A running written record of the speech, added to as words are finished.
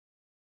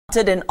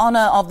In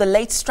honour of the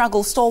late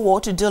struggle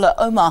stalwart Dullah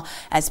Omar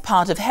as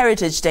part of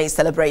Heritage Day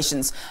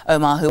celebrations.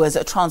 Omar, who was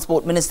a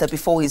transport minister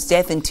before his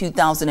death in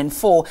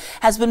 2004,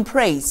 has been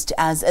praised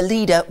as a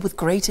leader with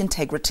great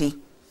integrity.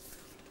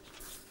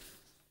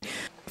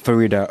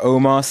 Farida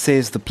Omar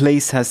says the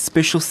place has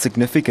special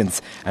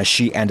significance as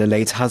she and her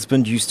late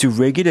husband used to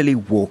regularly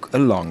walk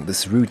along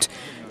this route.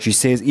 She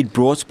says it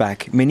brought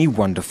back many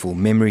wonderful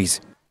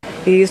memories.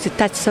 He used to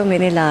touch so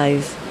many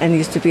lives and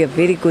used to be a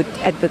very good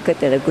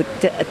advocate and a good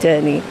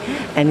attorney,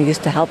 and he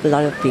used to help a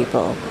lot of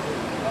people,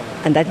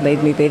 and that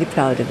made me very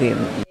proud of him.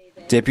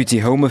 Deputy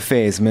Home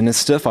Affairs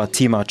Minister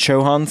Fatima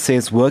Chauhan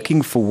says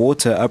Working for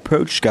Water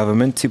approached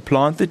government to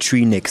plant the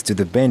tree next to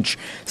the bench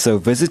so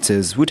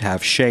visitors would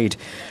have shade.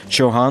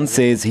 Chauhan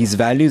says his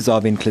values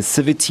of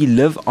inclusivity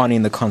live on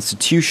in the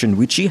constitution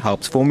which he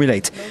helped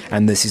formulate,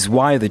 and this is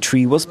why the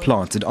tree was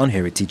planted on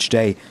Heritage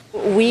Day.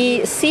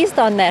 We seized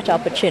on that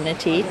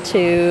opportunity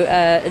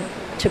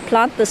to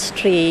plant this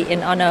tree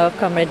in honour of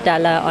Comrade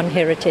Dullah on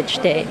Heritage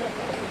Day,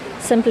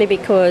 simply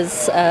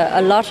because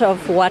a lot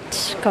of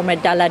what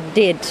Comrade Dullah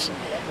did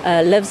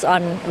lives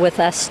on with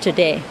us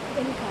today.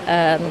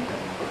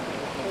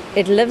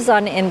 It lives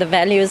on in the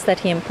values that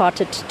he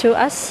imparted to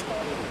us,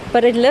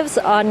 but it lives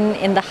on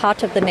in the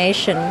heart of the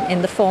nation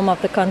in the form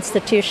of the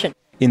Constitution.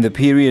 In the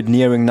period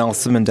nearing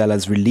Nelson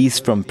Mandela's release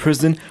from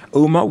prison,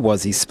 Omar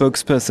was his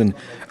spokesperson.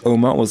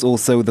 Omar was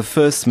also the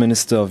first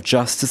Minister of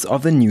Justice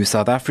of the new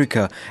South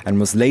Africa and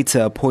was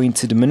later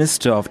appointed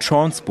Minister of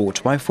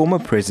Transport by former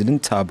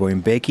President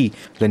Thabo Mbeki.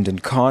 Lyndon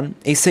Khan,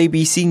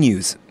 SABC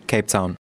News, Cape Town.